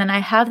better. And then I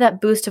have that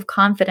boost of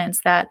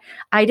confidence that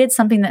I did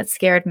something that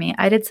scared me.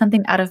 I did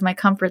something out of my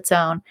comfort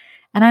zone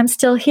and I'm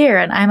still here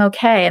and I'm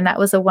okay. And that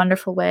was a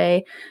wonderful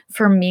way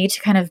for me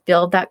to kind of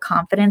build that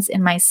confidence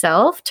in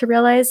myself to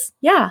realize,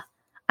 yeah,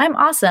 I'm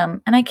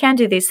awesome and I can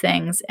do these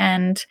things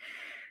and,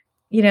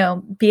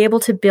 be able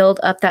to build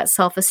up that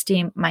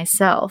self-esteem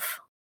myself.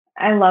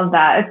 I love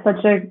that. It's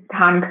such a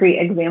concrete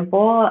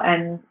example.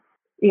 And,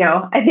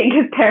 I think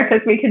as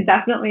therapists, we can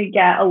definitely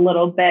get a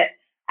little bit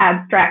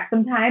abstract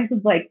sometimes.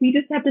 It's like, we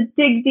just have to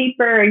dig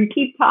deeper and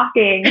keep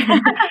talking.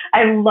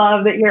 I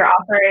love that you're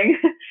offering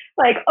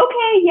like,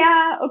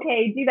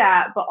 okay, do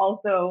that. But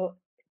also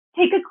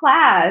take a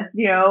class,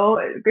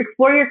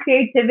 explore your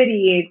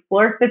creativity,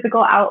 explore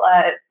physical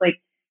outlets.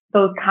 Like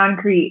those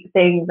concrete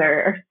things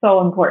are so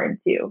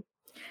important too.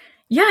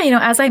 Yeah,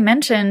 as I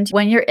mentioned,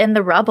 when you're in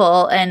the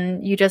rubble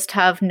and you just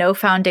have no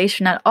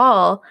foundation at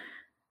all,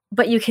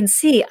 but you can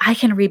see I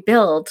can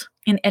rebuild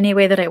in any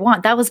way that I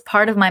want. That was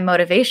part of my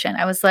motivation.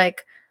 I was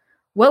like,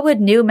 what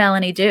would new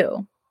Melanie do?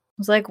 I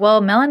was like,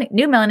 well,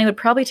 new Melanie would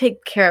probably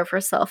take care of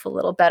herself a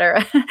little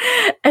better.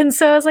 And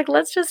so I was like,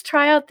 let's just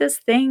try out this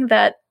thing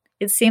that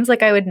it seems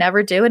like I would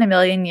never do in a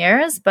million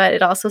years, but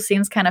it also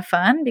seems kind of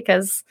fun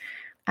because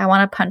I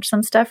want to punch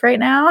some stuff right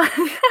now.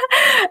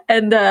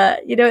 And,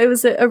 it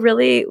was a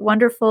really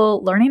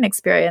wonderful learning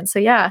experience. So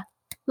yeah,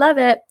 love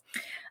it.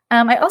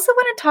 I also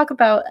want to talk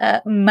about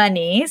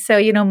money. So,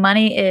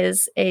 money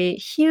is a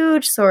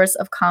huge source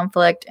of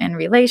conflict in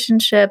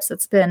relationships.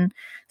 It's been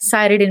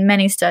cited in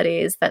many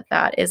studies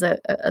that is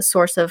a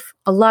source of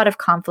a lot of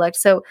conflict.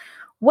 So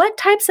what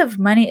types of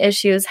money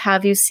issues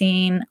have you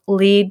seen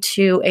lead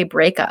to a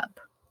breakup?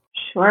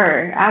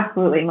 Sure,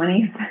 absolutely.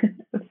 Money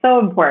is so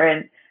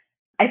important.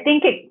 I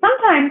think it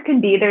sometimes can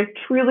be there's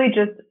truly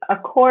just a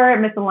core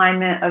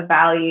misalignment of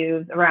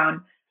values around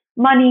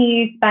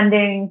money,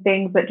 spending,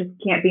 things that just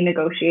can't be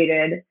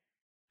negotiated.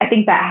 I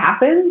think that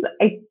happens.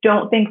 I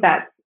don't think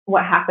that's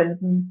what happens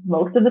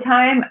most of the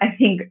time. I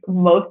think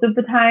most of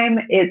the time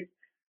it's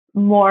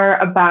more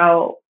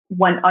about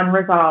when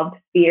unresolved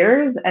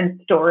fears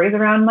and stories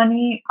around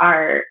money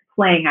are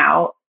playing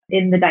out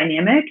in the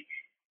dynamic,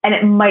 and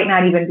it might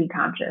not even be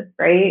conscious,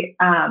 right?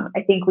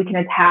 I think we can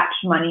attach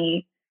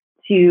money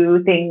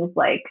to things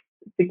like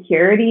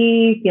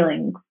security,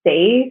 feeling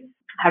safe,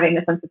 having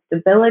a sense of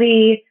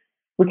stability.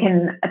 We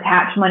can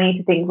attach money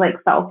to things like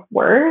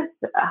self-worth,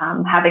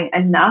 having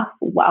enough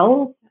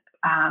wealth,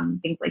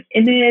 things like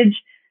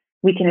image.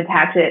 We can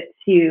attach it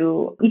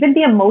to even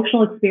the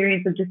emotional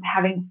experience of just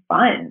having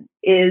fun.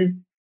 Is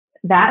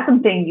that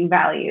something you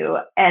value?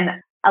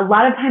 And a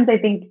lot of times I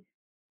think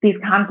these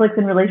conflicts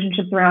in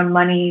relationships around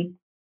money,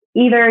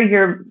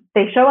 either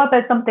they show up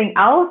as something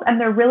else and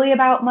they're really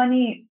about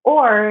money,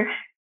 or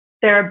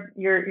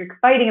you're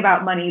fighting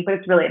about money, but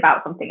it's really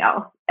about something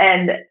else.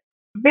 And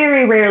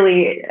very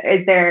rarely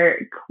is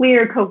there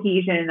clear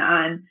cohesion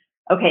on,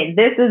 okay,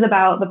 this is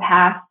about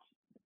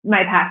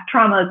my past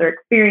traumas or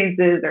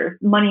experiences or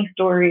money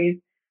stories,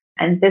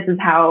 and this is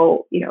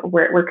how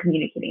we're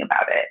communicating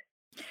about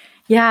it.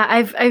 Yeah,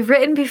 I've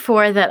written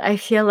before that I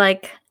feel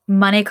like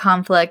money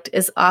conflict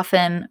is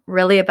often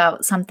really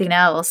about something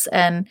else,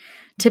 and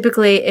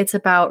typically it's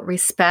about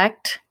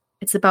respect,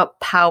 it's about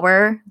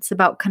power, it's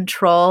about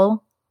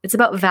control, it's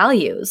about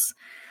values.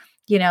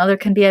 There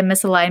can be a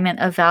misalignment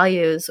of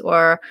values,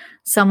 or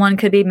someone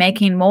could be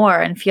making more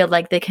and feel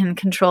like they can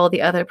control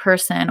the other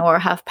person or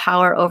have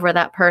power over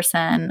that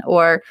person,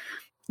 or,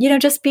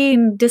 just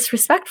being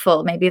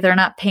disrespectful. Maybe they're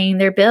not paying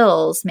their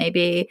bills.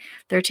 Maybe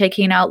they're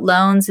taking out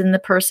loans in the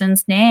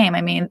person's name.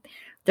 I mean,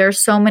 there's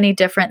so many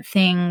different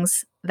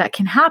things that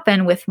can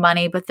happen with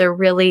money, but they're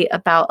really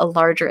about a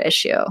larger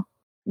issue.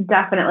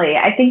 Definitely.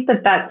 I think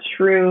that that's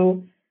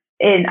true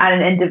on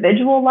an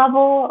individual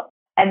level.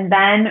 And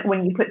then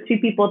when you put two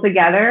people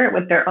together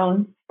with their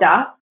own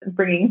stuff,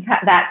 bringing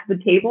that to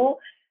the table,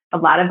 a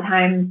lot of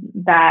times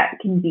that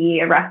can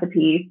be a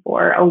recipe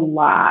for a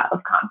lot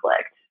of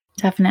conflict.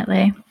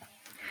 Definitely.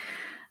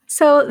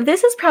 So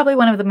this is probably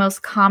one of the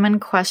most common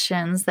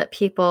questions that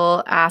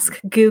people ask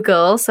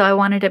Google. So I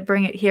wanted to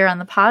bring it here on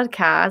the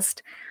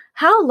podcast.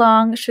 How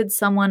long should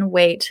someone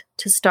wait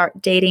to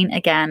start dating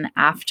again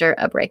after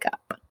a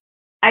breakup?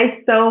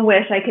 I so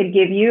wish I could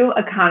give you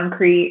a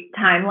concrete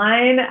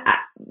timeline.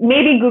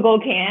 Maybe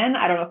Google can.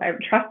 I don't know if I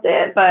would trust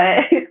it, but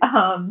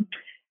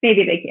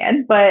maybe they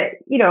can. But,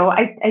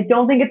 I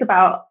don't think it's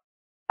about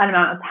an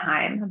amount of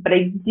time, but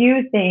I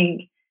do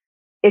think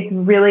it's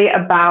really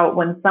about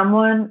when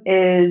someone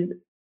is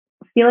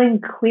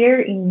feeling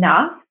clear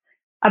enough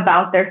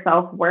about their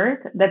self-worth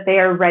that they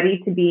are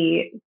ready to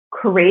be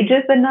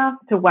courageous enough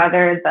to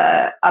weather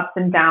the ups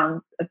and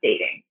downs of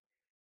dating.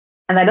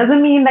 And that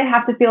doesn't mean they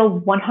have to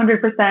feel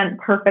 100%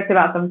 perfect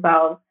about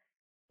themselves,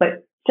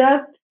 but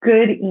just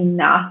good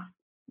enough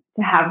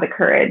to have the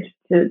courage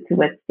to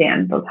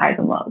withstand those highs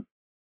and lows.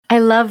 I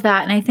love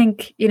that. And I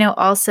think,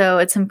 also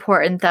it's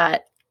important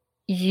that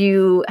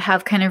you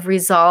have kind of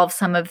resolved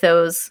some of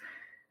those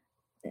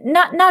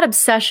not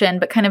obsession,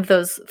 but kind of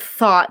those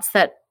thoughts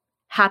that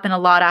happen a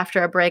lot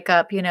after a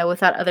breakup, with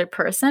that other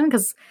person.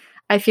 Because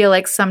I feel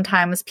like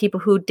sometimes people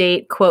who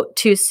date, quote,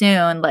 too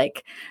soon,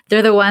 like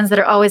they're the ones that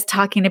are always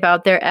talking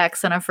about their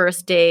ex on a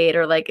first date,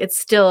 or like it's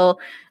still,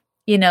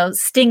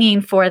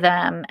 stinging for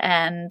them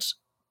and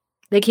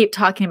they keep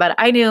talking about it.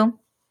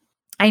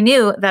 I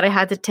knew that I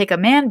had to take a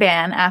man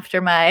ban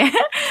after my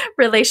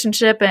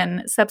relationship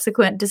and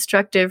subsequent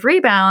destructive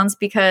rebounds,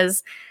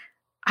 because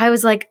I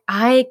was like,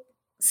 I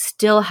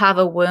still have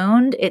a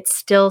wound. It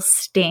still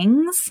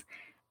stings.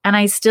 And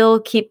I still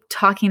keep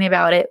talking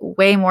about it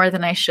way more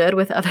than I should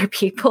with other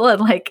people.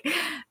 And like,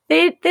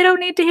 they don't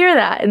need to hear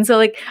that. And so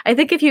like, I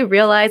think if you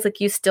realize like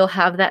you still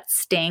have that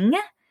sting,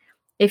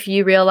 if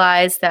you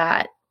realize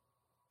that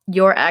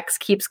your ex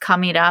keeps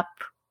coming up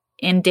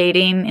in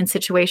dating in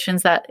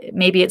situations that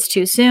maybe it's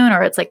too soon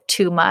or it's like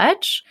too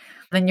much,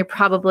 then you're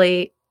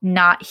probably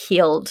not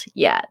healed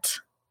yet.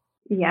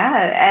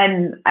 Yeah.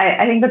 And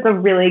I think that's a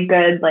really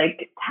good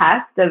like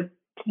test of,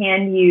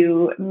 can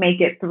you make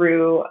it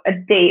through a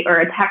date or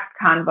a text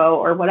convo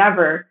or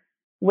whatever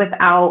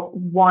without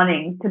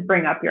wanting to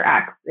bring up your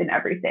ex in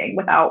everything,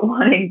 without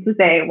wanting to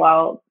say,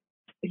 well,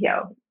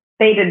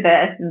 they did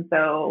this and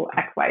so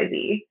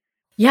XYZ.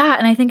 Yeah.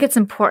 And I think it's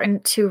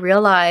important to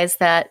realize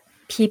that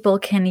people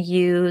can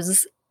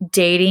use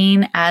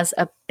dating as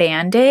a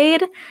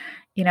Band-Aid.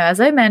 As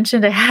I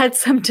mentioned, I had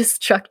some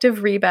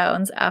destructive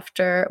rebounds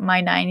after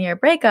my 9-year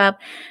breakup.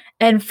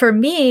 And for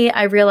me,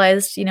 I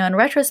realized, in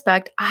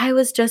retrospect, I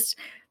was just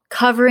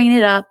covering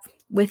it up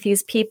with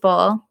these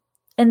people.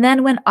 And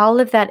then when all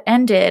of that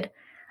ended,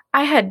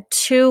 I had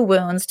 2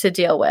 wounds to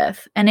deal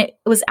with. And it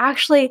was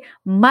actually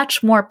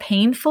much more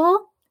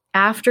painful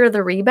after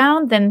the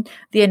rebound than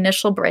the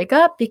initial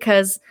breakup,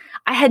 because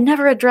I had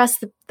never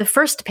addressed the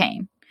first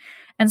pain.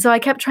 And so I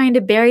kept trying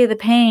to bury the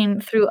pain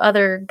through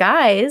other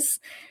guys.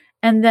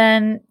 And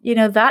then,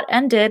 that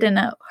ended in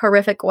a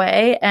horrific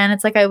way. And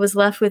it's like I was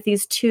left with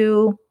these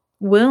 2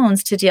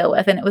 wounds to deal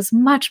with. And it was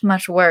much,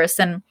 much worse.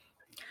 And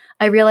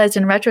I realized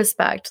in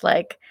retrospect,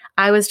 like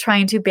I was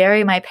trying to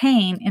bury my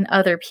pain in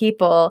other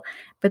people,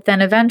 but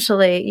then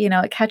eventually,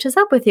 it catches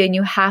up with you and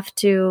you have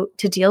to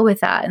deal with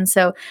that. And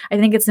so I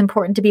think it's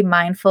important to be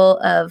mindful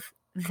of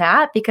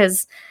that,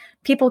 because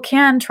people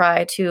can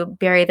try to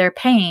bury their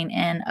pain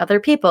in other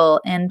people,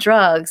 in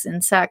drugs,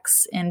 in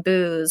sex, in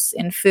booze,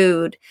 in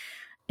food,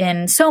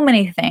 in so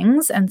many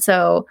things. And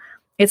so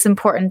it's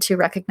important to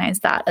recognize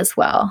that as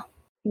well.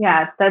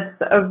 Yeah, that's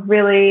a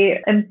really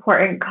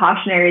important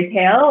cautionary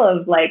tale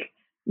of like,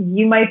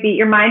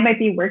 your mind might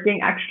be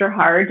working extra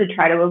hard to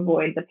try to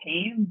avoid the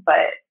pain,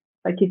 but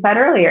like you said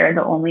earlier,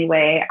 the only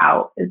way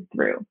out is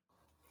through.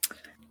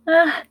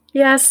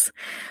 Yes.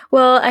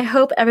 Well, I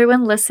hope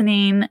everyone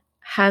listening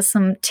has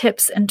some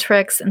tips and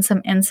tricks and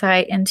some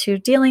insight into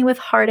dealing with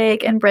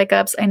heartache and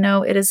breakups. I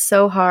know it is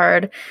so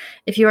hard.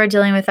 If you are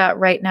dealing with that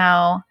right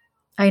now,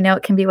 I know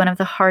it can be one of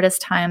the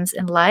hardest times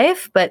in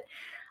life, but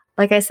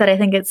like I said, I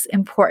think it's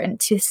important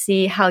to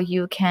see how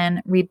you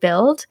can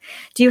rebuild.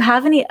 Do you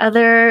have any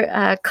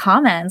other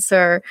comments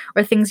or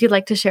things you'd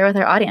like to share with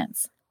our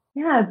audience?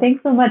 Yeah,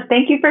 thanks so much.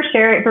 Thank you for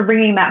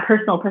bringing that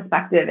personal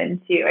perspective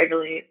into. I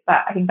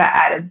think that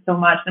added so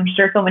much. I'm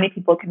sure so many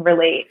people can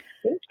relate.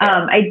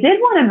 I did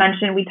want to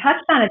mention, we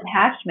touched on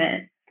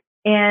attachment,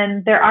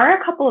 and there are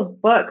a couple of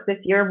books if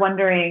you're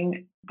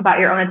wondering about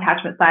your own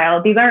attachment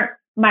style. These aren't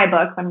my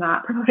books. I'm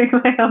not promoting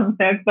my own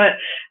book, but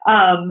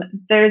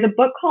there's a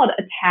book called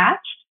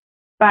Attached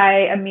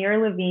by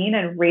Miralrío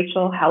and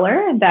Rachel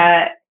Heller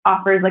that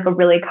offers like a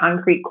really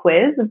concrete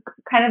quiz of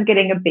kind of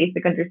getting a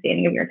basic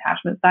understanding of your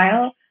attachment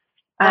style.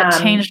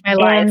 That changed my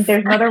life. And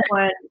there's another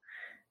one.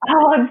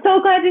 Oh, I'm so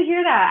glad to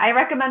hear that. I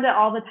recommend it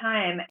all the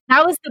time.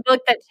 That was the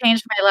book that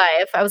changed my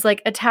life. I was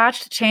like,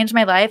 Attached changed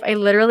my life. I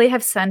literally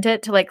have sent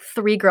it to like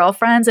 3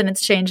 girlfriends and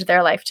it's changed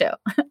their life too.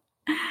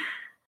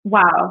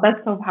 Wow,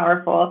 that's so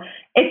powerful.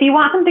 If you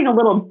want something a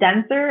little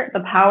denser, The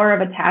Power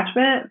of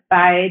Attachment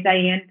by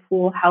Diane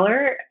Poole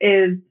Heller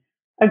is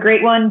a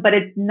great one, but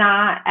it's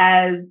not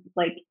as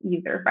like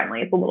user friendly.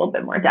 It's a little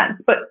bit more dense,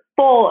 but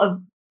full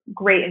of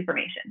great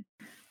information.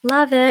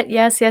 Love it.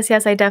 Yes.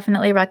 I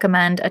definitely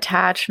recommend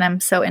Attached, and I'm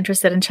so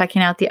interested in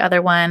checking out the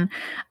other one.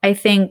 I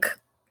think,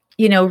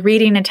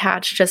 reading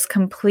Attached just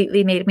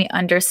completely made me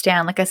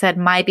understand, like I said,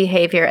 my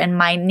behavior and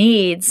my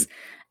needs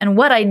and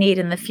what I need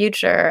in the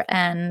future.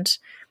 And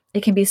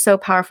it can be so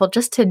powerful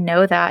just to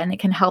know that, and it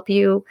can help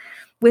you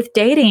with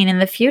dating in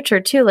the future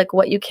too, like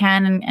what you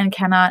can and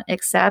cannot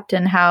accept,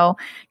 and how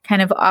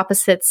kind of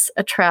opposites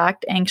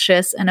attract,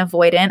 anxious and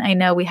avoidant. I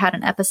know we had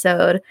an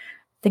episode, I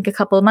think a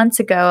couple of months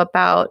ago,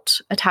 about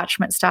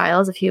attachment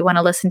styles, if you want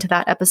to listen to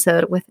that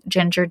episode with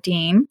Ginger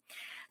Dean.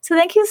 So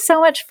thank you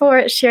so much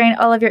for sharing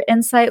all of your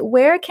insight.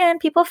 Where can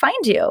people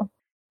find you?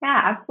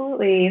 Yeah,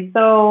 absolutely.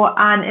 So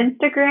on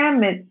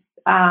Instagram, it's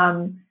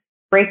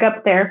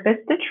Breakup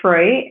Therapist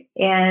Detroit,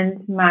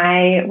 and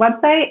my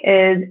website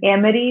is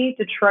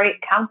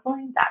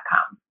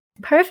amitydetroitcounseling.com.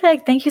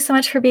 Perfect. Thank you so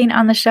much for being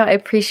on the show. I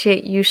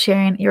appreciate you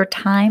sharing your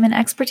time and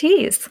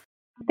expertise.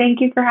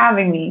 Thank you for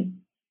having me.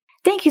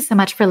 Thank you so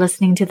much for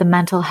listening to the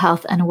Mental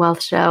Health and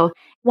Wealth Show.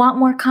 Want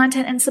more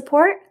content and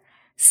support?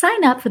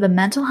 Sign up for the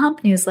Mental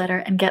Hump newsletter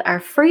and get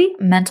our free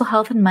mental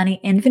health and money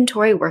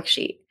inventory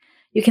worksheet.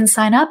 You can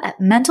sign up at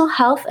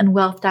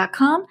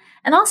mentalhealthandwealth.com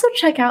and also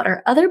check out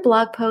our other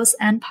blog posts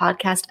and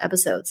podcast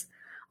episodes.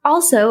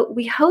 Also,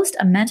 we host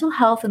a mental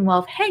health and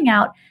wealth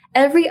hangout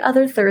every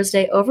other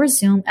Thursday over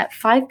Zoom at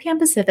 5 p.m.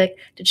 Pacific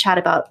to chat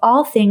about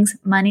all things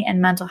money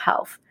and mental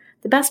health.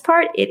 The best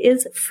part, it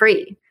is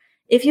free.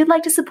 If you'd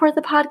like to support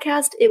the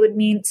podcast, it would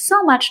mean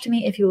so much to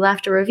me if you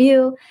left a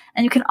review,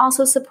 and you can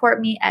also support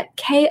me at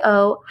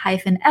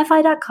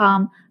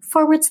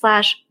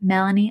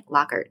ko-fi.com/Melanie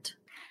Lockhart.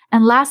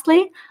 And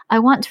lastly, I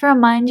want to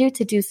remind you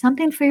to do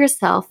something for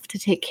yourself to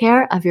take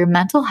care of your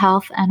mental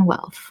health and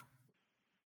wealth.